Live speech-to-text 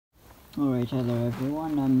Alright, hello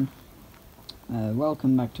everyone,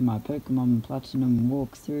 welcome back to my Pokemon Platinum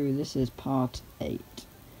walkthrough. This is part 8.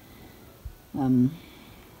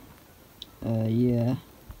 Yeah.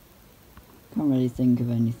 Can't really think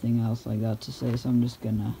of anything else like that to say, so I'm just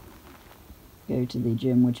gonna go to the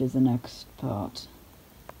gym, which is the next part.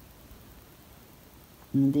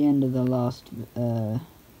 And at the end of the last,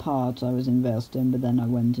 part, I was in Veilstone, but then I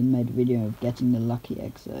went and made a video of getting the lucky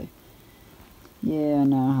egg, so... yeah, I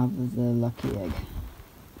now have the lucky egg.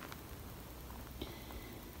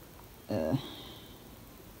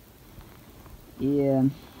 Yeah.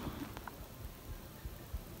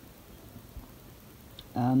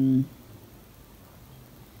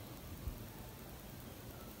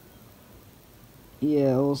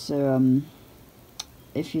 Yeah, also,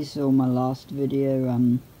 if you saw my last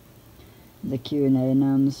video, the Q&A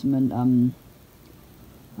announcement, I'm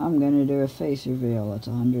gonna do a face reveal at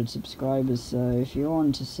 100 subscribers, so if you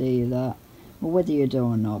want to see that, or whether you do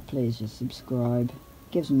or not, please just subscribe.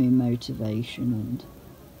 Gives me motivation and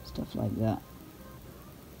stuff like that.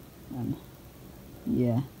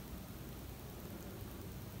 Yeah.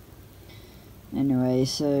 Anyway,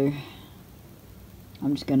 so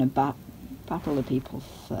I'm just gonna battle the people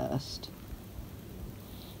first,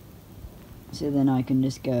 so then I can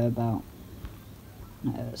just go about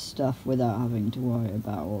stuff without having to worry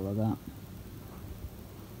about all of that.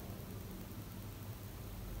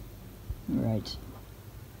 Right.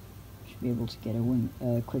 Should be able to get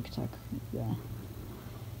a quick attack there.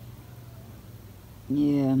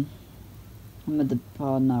 Yeah. I'm at the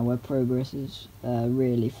part now where progress is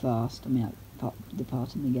really fast. I mean, the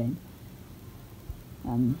part in the game.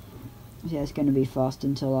 Yeah, it's going to be fast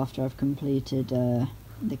until after I've completed the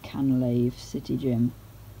Canlave City Gym.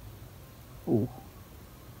 Oh.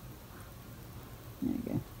 There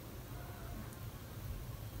we go.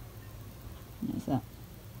 There's that.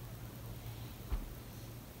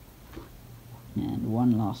 And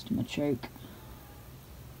one last Machoke.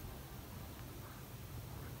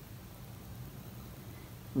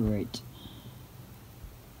 Right.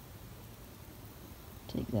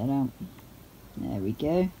 Take that out. There we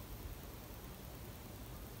go.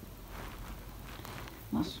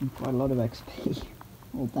 That's quite a lot of XP.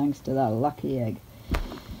 All thanks to that lucky egg.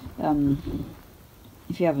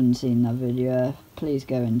 If you haven't seen that video, please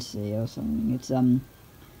go and see or something. It's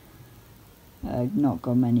not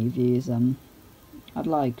got many views. I'd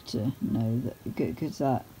like to know that, because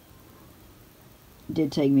that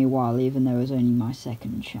did take me a while, even though it was only my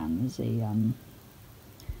second chance. So yeah,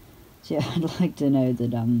 I'd like to know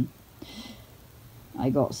that I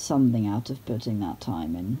got something out of putting that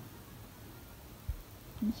time in.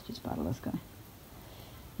 Let's just battle this guy.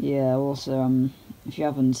 Yeah, also, if you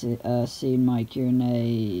haven't seen my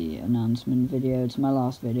Q&A announcement video, it's my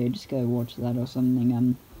last video, just go watch that or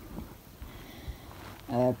something.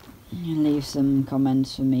 Leave some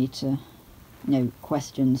comments for me to,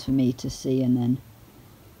 questions for me to see, and then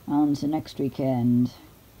answer next weekend.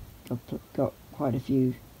 Got quite a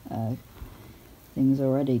few things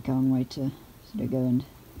already, can't wait to sort of go and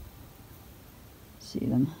see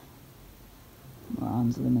them, or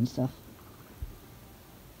answer them and stuff.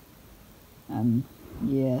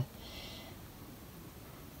 Yeah.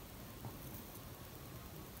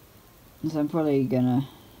 So I'm probably gonna,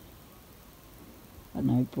 I don't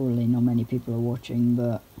know, probably not many people are watching,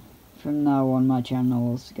 but from now on my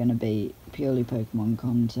channel's gonna be purely Pokemon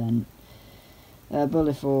content.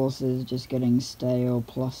 Bullet Force is just getting stale,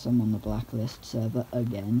 plus I'm on the blacklist server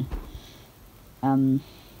again.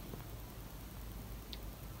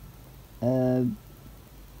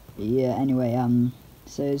 Yeah, anyway,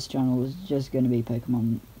 so this channel is just going to be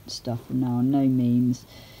Pokemon stuff from now on. No memes,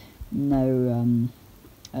 no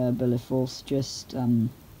Bullet Force, just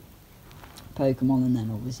Pokemon, and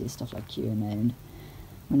then obviously stuff like Q&A, and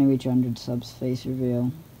when I reach 100 subs, face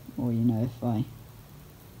reveal, or if I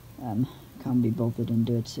can't be bothered and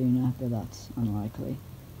do it sooner, but that's unlikely.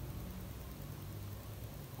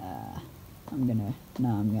 I'm gonna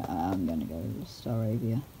go with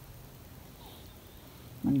Staravia.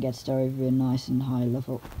 I'm gonna get Staravia nice and high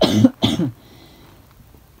level for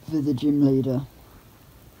the gym leader.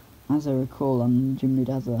 As I recall, the gym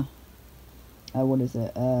leader has a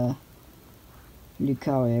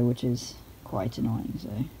Lucario, which is quite annoying,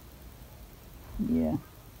 so yeah.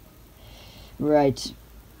 Right,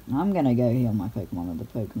 I'm gonna go heal my Pokemon at the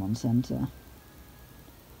Pokemon Center.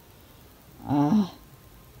 Come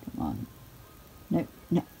on. No.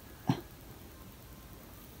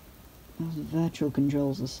 Those virtual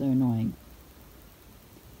controls are so annoying.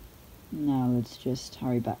 Now let's just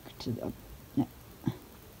hurry back to the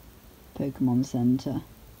Pokemon Center.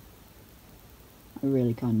 I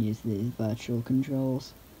really can't use these virtual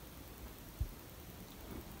controls.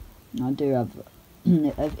 I do have,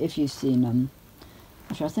 if you've seen,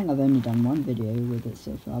 actually I think I've only done one video with it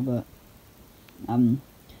so far, but, I've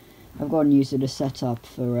gotten used to the setup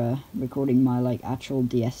for, recording my, like, actual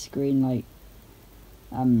DS screen, like,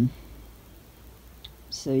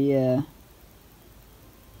 so yeah,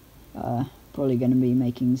 probably going to be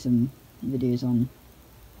making some videos on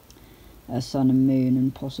Sun and Moon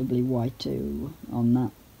and possibly Y2 on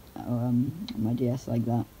that, or my DS like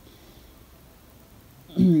that.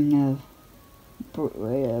 It'll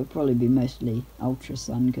probably be mostly Ultra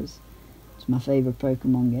Sun because it's my favourite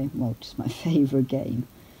Pokemon game. Well, just my favourite game.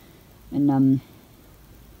 And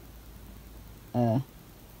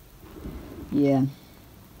yeah.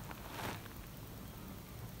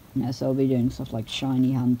 Yeah, so I'll be doing stuff like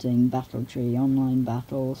shiny hunting, battle tree, online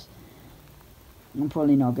battles. I'm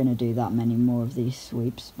probably not going to do that many more of these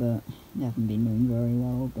sweeps, but they haven't been doing very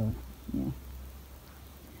well, but yeah.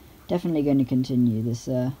 Definitely going to continue this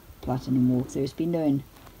Platinum walkthrough. It's been doing,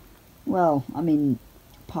 well, I mean,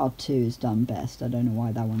 part 2 is done best. I don't know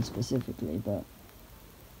why that one specifically, but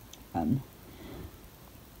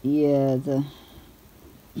yeah,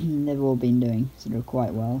 they've all been doing sort of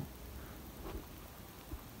quite well.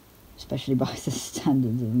 Especially by the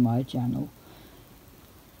standards of my channel.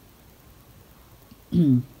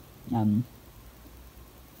 That's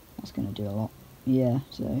going to do a lot. Yeah,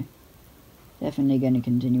 so definitely going to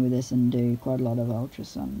continue with this and do quite a lot of Ultra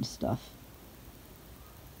Sun stuff.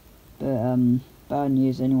 But bad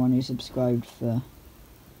news, anyone who subscribed for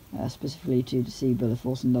specifically to see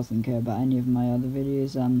Billiforce and doesn't care about any of my other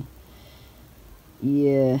videos,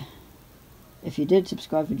 yeah, if you did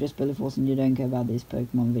subscribe for just Billiforce and you don't care about these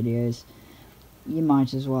Pokemon videos, you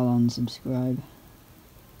might as well unsubscribe.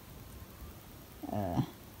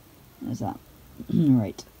 There's that.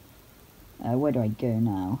 Right. Where do I go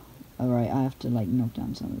now? Alright, I have to like knock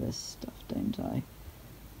down some of this stuff, don't I?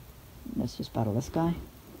 Let's just battle this guy.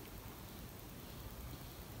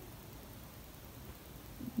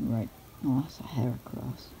 Right. Oh, that's a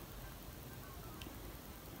Heracross.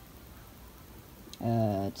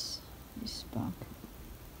 It's Spark.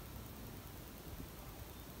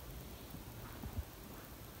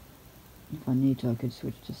 If I need to, I could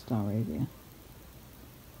switch to Staravia.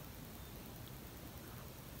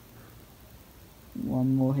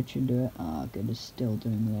 One more hit should do it. Ah, good, it's still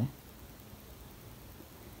doing there.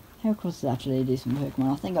 Heracross is actually a decent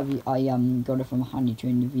Pokemon. I think I got it from a Honey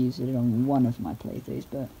Train. I've used it on one of my playthroughs,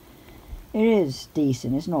 but it is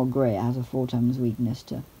decent. It's not great. It has a 4 times weakness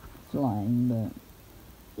to flying, but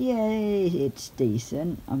yeah, it's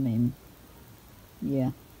decent. I mean,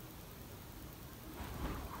 yeah.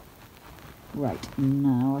 Right,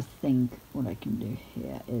 now I think what I can do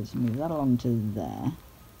here is move that along to there.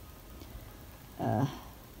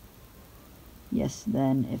 Yes,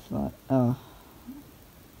 then if I,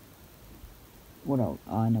 what else?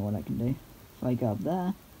 Oh, I know what I can do. If I go up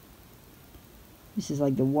there, this is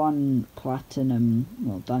like the one platinum,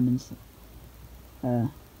 well, diamonds, no,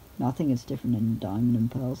 I think it's different in diamond and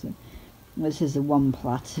pearl, so this is the one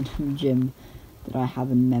platinum gym that I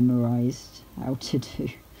haven't memorized how to do.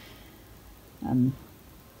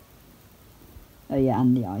 Oh yeah,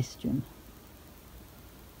 and the ice gym.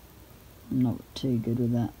 I'm not too good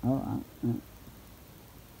with that.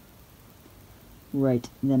 Right,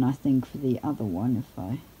 then I think for the other one, if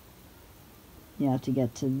I... Yeah, to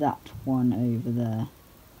get to that one over there.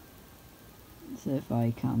 So if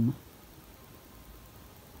I come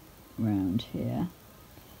round here.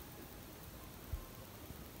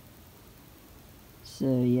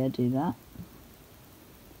 So yeah, do that.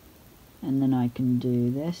 And then I can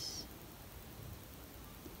do this.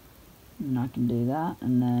 And I can do that,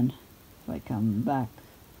 and then if I come back,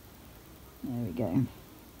 there we go.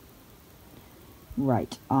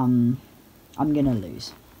 Right, I'm gonna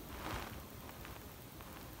lose.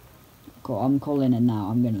 Cool, I'm calling it now,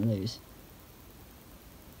 I'm gonna lose.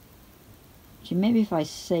 Actually, maybe if I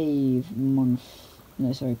save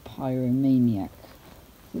Pyromaniac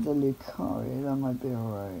for the Lucario, that might be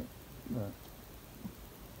alright. But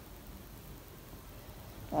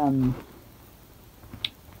I'm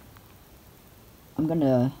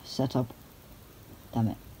gonna set up. Damn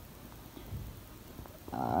it.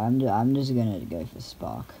 I'm just gonna go for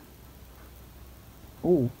Spark.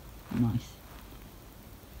 Oh, nice.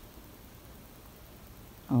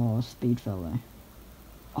 Oh, speed fell though.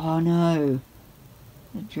 Oh no!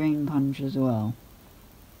 The Drain Punch as well.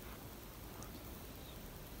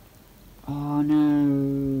 Oh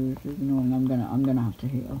no! This is annoying. I'm gonna have to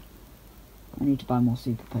heal. I need to buy more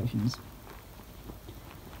super potions.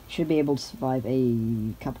 Should be able to survive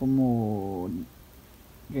a couple more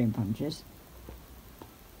Dream Punches.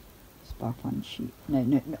 Spark Punch. No.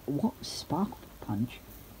 What? Spark Punch?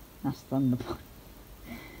 That's Thunder Punch.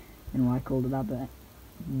 I don't know why I called it that, but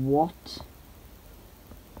what?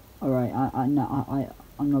 Alright, I'm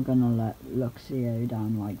not gonna let Luxio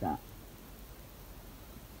down like that.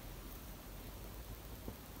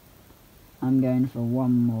 I'm going for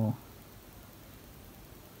one more.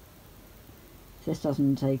 If this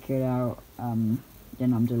doesn't take it out, then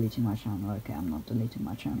I'm deleting my channel. Okay, I'm not deleting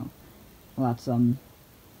my channel. Well, that's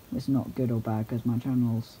it's not good or bad because my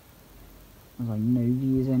channel's has like no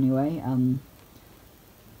views anyway.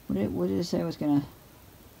 What did it say I was gonna?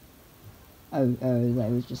 Oh,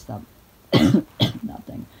 that was just that that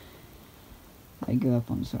thing. I go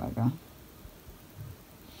up on Saga.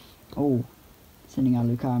 Oh, sending out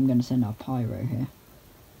Lucario. I'm gonna send out Pyro here.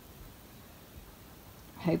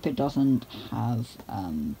 I hope it doesn't have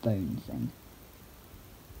bone thing.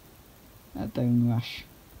 A bone rush.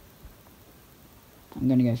 I'm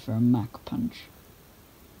gonna go for a Mach Punch.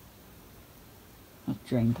 A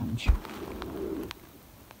Drain Punch.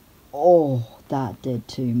 Oh, that did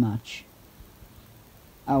too much.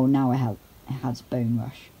 Oh, now it has Bone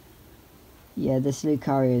Rush. Yeah, this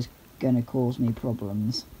Lucario is gonna cause me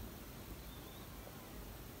problems.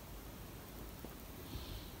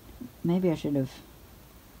 Maybe I should have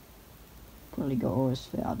probably got Aura's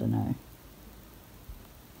Fit, I don't know.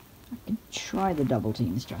 I could try the double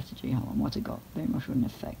team strategy. Hold on, what it got? Bone Rush wouldn't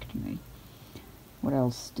affect me. What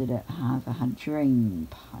else did it have? It had Drain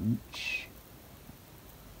Punch.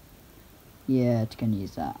 Yeah, it's gonna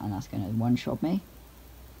use that, and that's gonna one-shot me.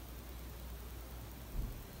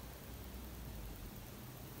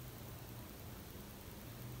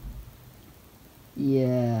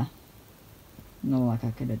 Yeah. Not like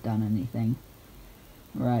I could have done anything.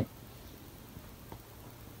 Right.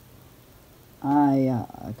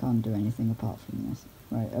 I can't do anything apart from this.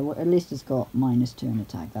 Right, at least it's got -2 in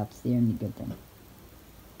attack. That's the only good thing.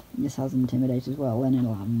 This has Intimidate as well, then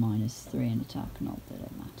it'll have -3 in attack. Not that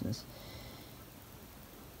it matters.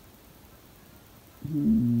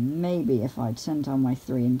 Maybe if I'd sent out my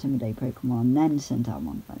 3 Intimidate Pokemon and then sent out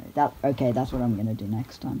one. Okay, that's what I'm gonna do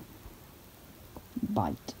next time.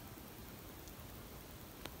 Bite.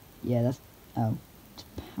 Yeah, that's... Oh, it's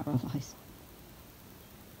paralyzed.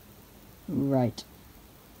 Right.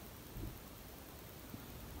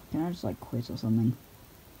 Can I just, like, quit or something?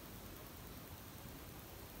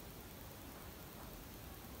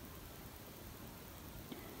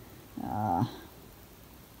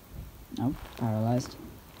 Oh, paralyzed.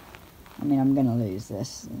 I mean, I'm gonna lose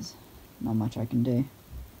this. There's not much I can do.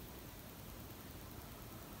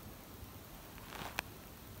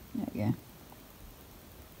 There we go.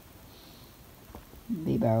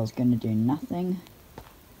 B-Barrel's gonna do nothing.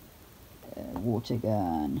 Water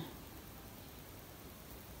Gun.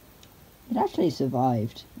 It actually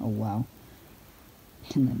survived. Oh wow.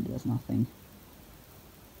 And then there's nothing.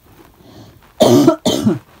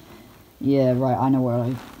 Yeah, right, I know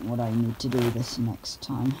what I need to do this next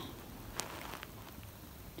time.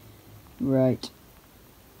 Right.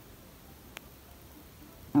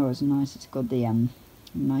 Oh, it's nice. It's got the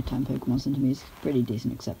nighttime Pokemon Center music. Pretty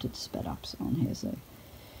decent, except it's sped up on here, so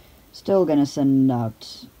still gonna send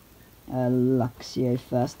out Luxio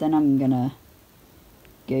first. Then I'm gonna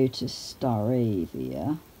go to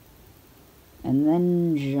Staravia, and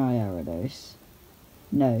then Gyarados.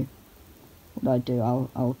 No, what I do?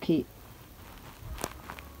 I'll keep.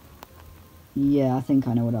 Yeah, I think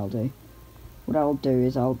I know what I'll do. What I'll do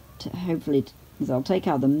is I'll take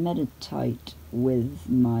out the Meditite with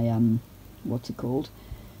my what's it called?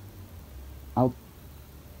 I'll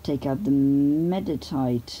take out the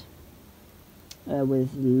Meditite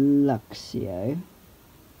with Luxio.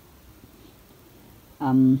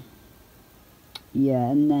 Yeah,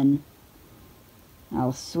 and then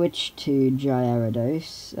I'll switch to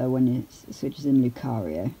Gyarados when it switches in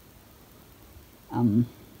Lucario.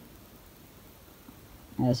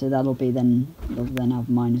 So it'll then have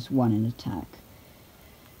 -1 in attack.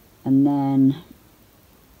 And then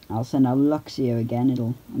I'll send out Luxio again.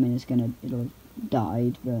 It'll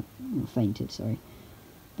died, but fainted, sorry.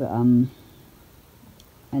 But and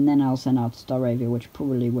then I'll send out Staravia, which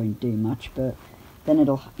probably won't do much, but then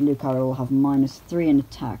Lucario will have -3 in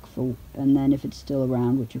attack and then if it's still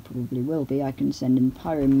around, which it probably will be, I can send in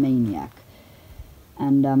Pyromaniac.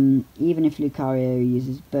 And even if Lucario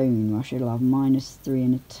uses Bone Rush, it'll have -3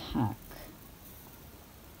 in attack.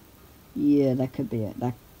 Yeah, that could be it.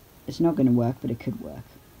 It's not going to work, but it could work.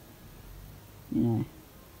 You know,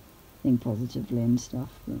 think positively and stuff.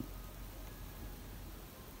 But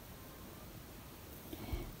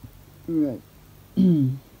right.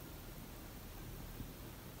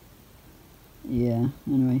 Yeah,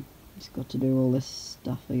 anyway, just got to do all this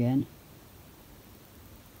stuff again.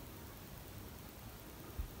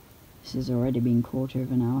 This has already been quarter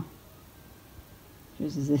of an hour.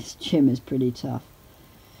 Just this gym is pretty tough.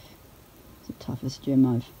 It's the toughest gym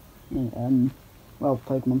I've... well,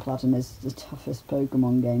 Pokemon Platinum is the toughest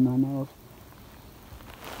Pokemon game I know of.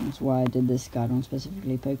 That's why I did this guide on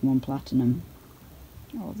specifically Pokemon Platinum.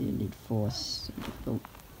 Oh, the Elite Four is so difficult.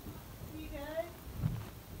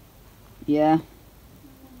 Yeah.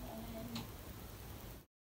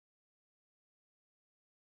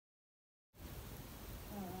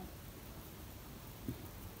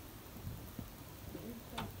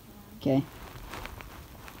 Okay.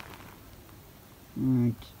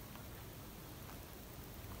 Alright.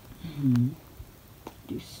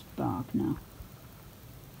 Do Spark now.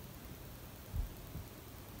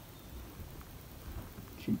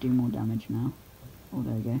 Should do more damage now. Oh,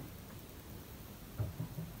 there we go.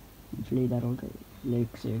 Hopefully that'll go.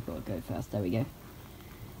 Luke, so you've got to go first. There we go.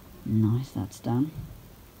 Nice, that's done.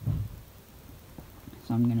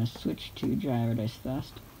 So I'm going to switch to Gyarados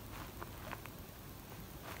first.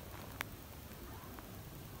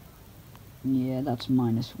 Yeah, that's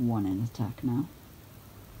 -1 in attack now.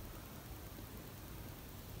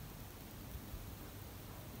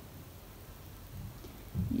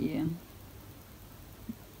 Yeah.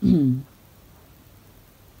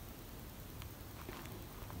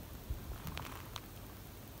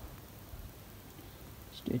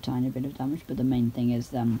 Just do a tiny bit of damage, but the main thing is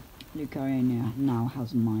Lucario now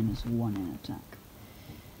has -1 in attack.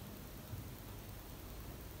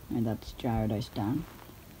 And that's Gyarados down.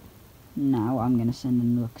 Now I'm going to send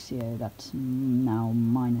in Luxio, that's now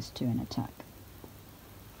 -2 in attack.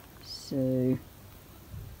 So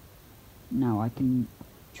now I can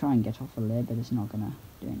try and get off a layer, but it's not going to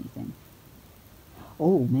do anything.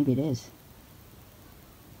 Oh, maybe it is.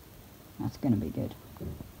 That's going to be good.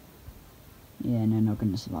 Yeah, no, not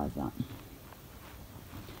going to survive that.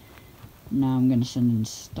 Now I'm going to send in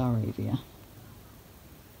Staravia.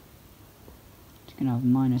 It's going to have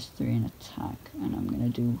 -3 in attack, and I'm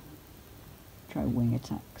going to try wing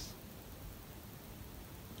attacks.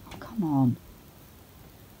 Oh, come on.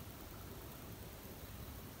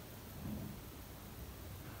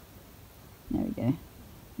 There we go.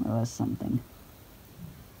 Well, that's something.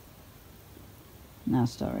 Now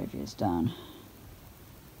Staravia's down.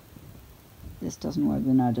 This doesn't work,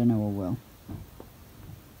 then I don't know what will.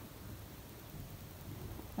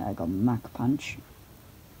 I got Mach Punch.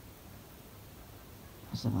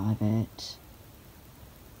 I'll survive it.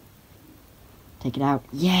 Take it out.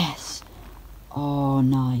 Yes! Oh,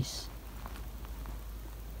 nice.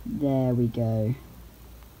 There we go.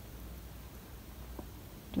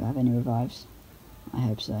 Do I have any revives? I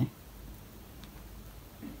hope so.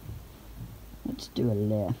 Let's do a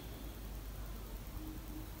Leer.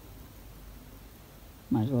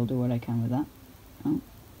 Might as well do what I can with that. Oh,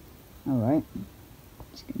 alright.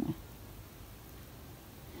 Just gonna...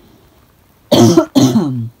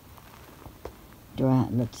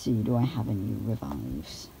 let's see, do I have any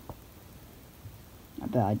revives? I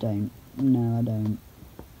bet I don't. No, I don't.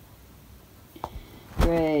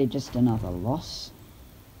 Great, just another loss.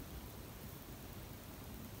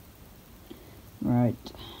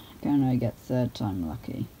 Right, can I get third time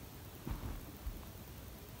lucky?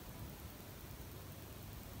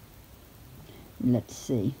 Let's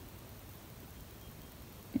see.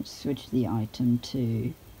 Let's switch the item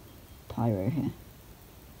to Pyro here.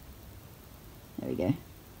 There we go.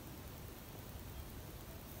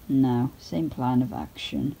 Now, same plan of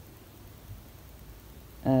action.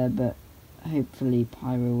 But hopefully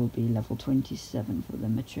Pyro will be level 27 for the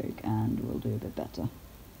Machoke and we'll do a bit better.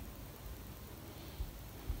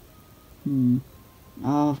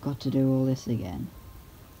 Oh, I've got to do all this again.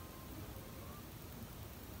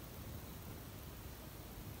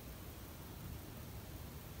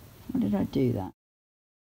 Why did I do that?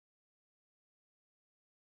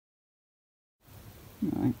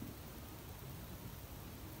 Alright.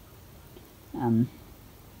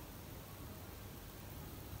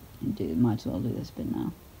 Might as well do this bit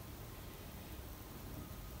now.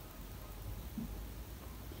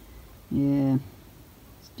 Yeah,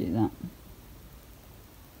 let's do that.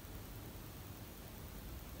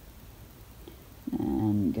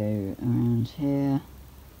 And go around here.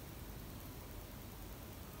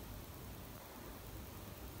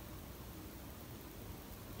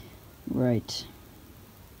 Right.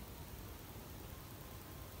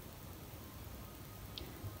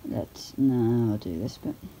 I'll do this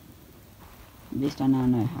bit. At least I now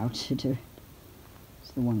know how to do it.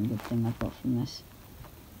 It's the one good thing I've got from this.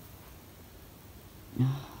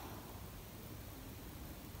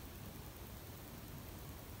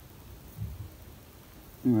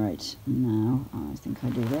 Right, now I think I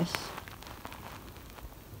do this.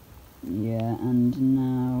 Yeah, and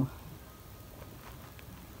now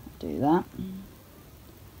do that.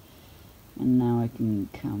 And now I can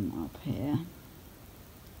come up here,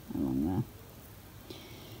 along there.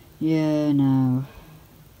 Yeah, now.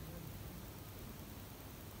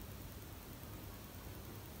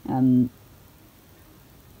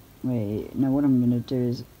 Wait, no, what I'm gonna do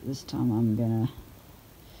is, this time I'm gonna,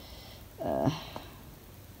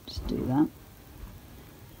 just do that.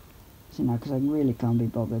 So now, because I really can't be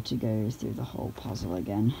bothered to go through the whole puzzle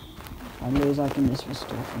again. If I lose, I can just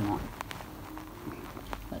restore from that.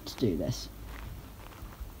 Let's do this.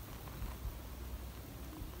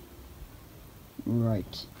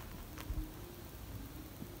 Right.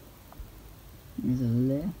 There's a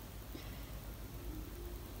layer.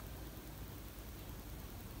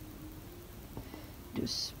 Do a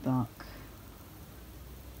spark.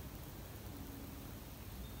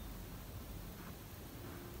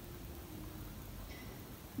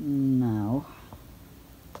 Now,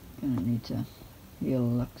 gonna need to heal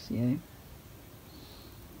Luxio.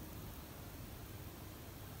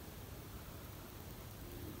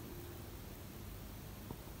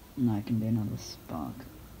 Now I can do another spark.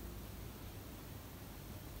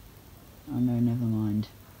 Oh no, never mind.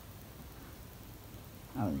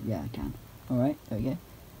 Oh yeah, I can. Alright, there we go.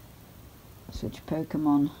 Switch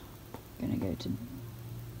Pokemon. Gonna go to...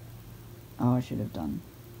 Oh, I should have done...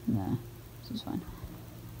 Nah, this is fine.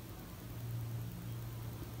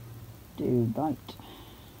 Do Bite.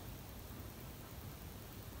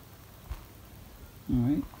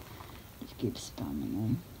 Alright. Just keep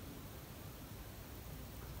spamming,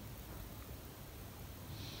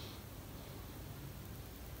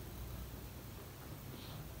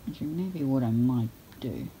 Actually, maybe what I might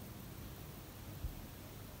do...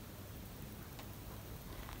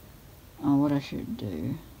 Oh, what I should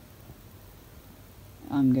do...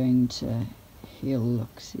 I'm going to heal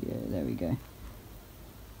Luxio. There we go.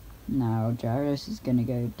 Now Gyarados is going to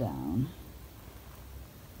go down,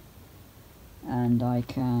 and I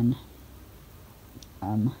can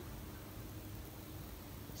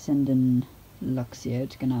send in Luxio.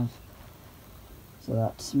 It's going to have, so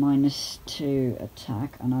that's -2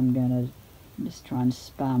 attack, and I'm going to just try and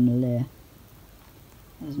spam Leer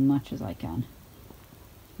as much as I can.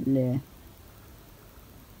 Leer.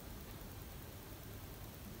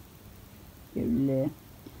 Go Leer.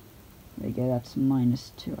 There we go, that's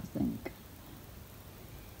 -2, I think.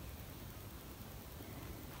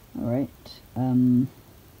 Alright, now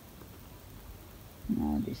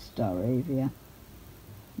do Staravia.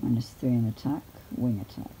 -3 in attack, wing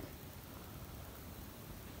attack.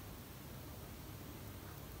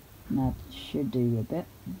 That should do a bit.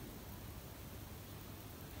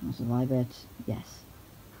 I'll survive it, yes.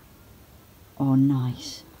 Oh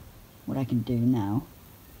nice. What I can do now...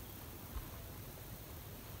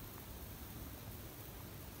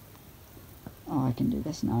 Oh, I can do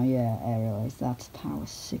this now, yeah, Aerial Ace, that's power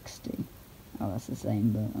 60. Oh, that's the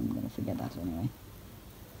same, but I'm going to forget that anyway.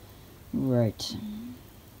 Right.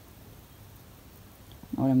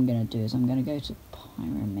 What I'm going to do is I'm going to go to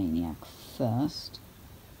Pyromaniac first.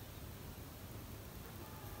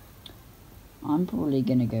 I'm probably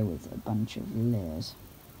going to go with a bunch of Leers.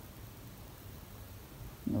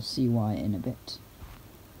 You'll see why in a bit.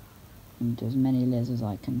 And do as many Leers as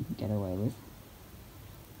I can get away with.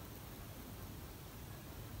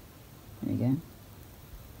 There we go.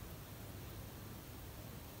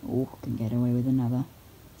 Oh, can get away with another.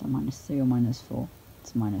 Is that -3 or -4?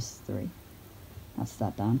 It's -3. That's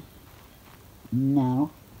that down.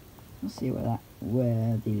 Now, we'll see where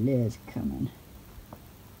the Leers come in.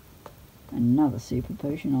 Another super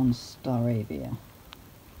potion on Staravia.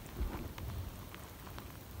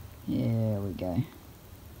 Here we go.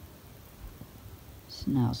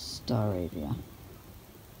 So now Staravia.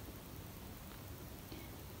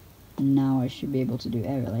 Now I should be able to do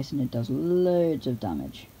Aerial Ace, and it does loads of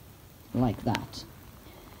damage. Like that.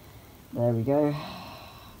 There we go.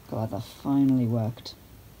 Glad that finally worked.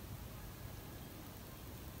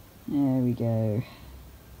 There we go.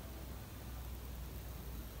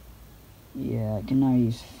 Yeah, I can now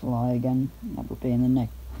use Fly again. That will be in the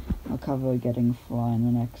next... I'll cover getting Fly in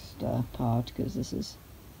the next part, because this has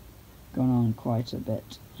gone on quite a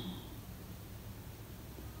bit.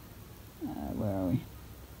 Where are we?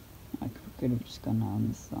 I could have just gone down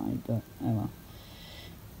this side, but oh well.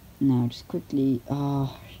 Now just quickly...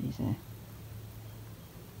 Oh, she's there.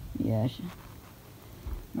 Yeah.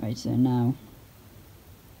 Right, so now...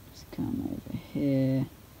 Let's come over here.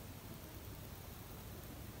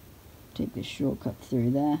 Take this shortcut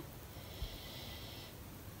through there.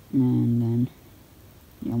 And then...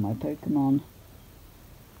 You're my Pokemon.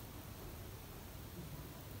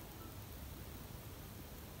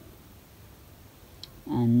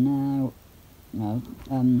 And now, well,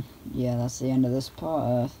 yeah, that's the end of this part,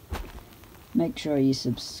 Earth. Make sure you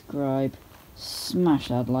subscribe, smash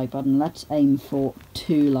that like button. Let's aim for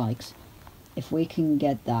 2 likes. If we can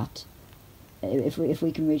get that, if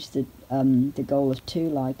we can reach the goal of 2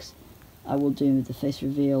 likes, I will do the face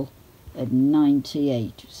reveal at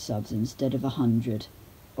 98 subs instead of 100.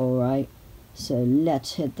 Alright, so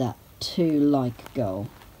let's hit that 2 like goal.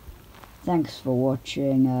 Thanks for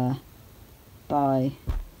watching, bye.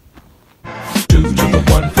 2 to the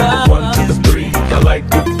 1, 5.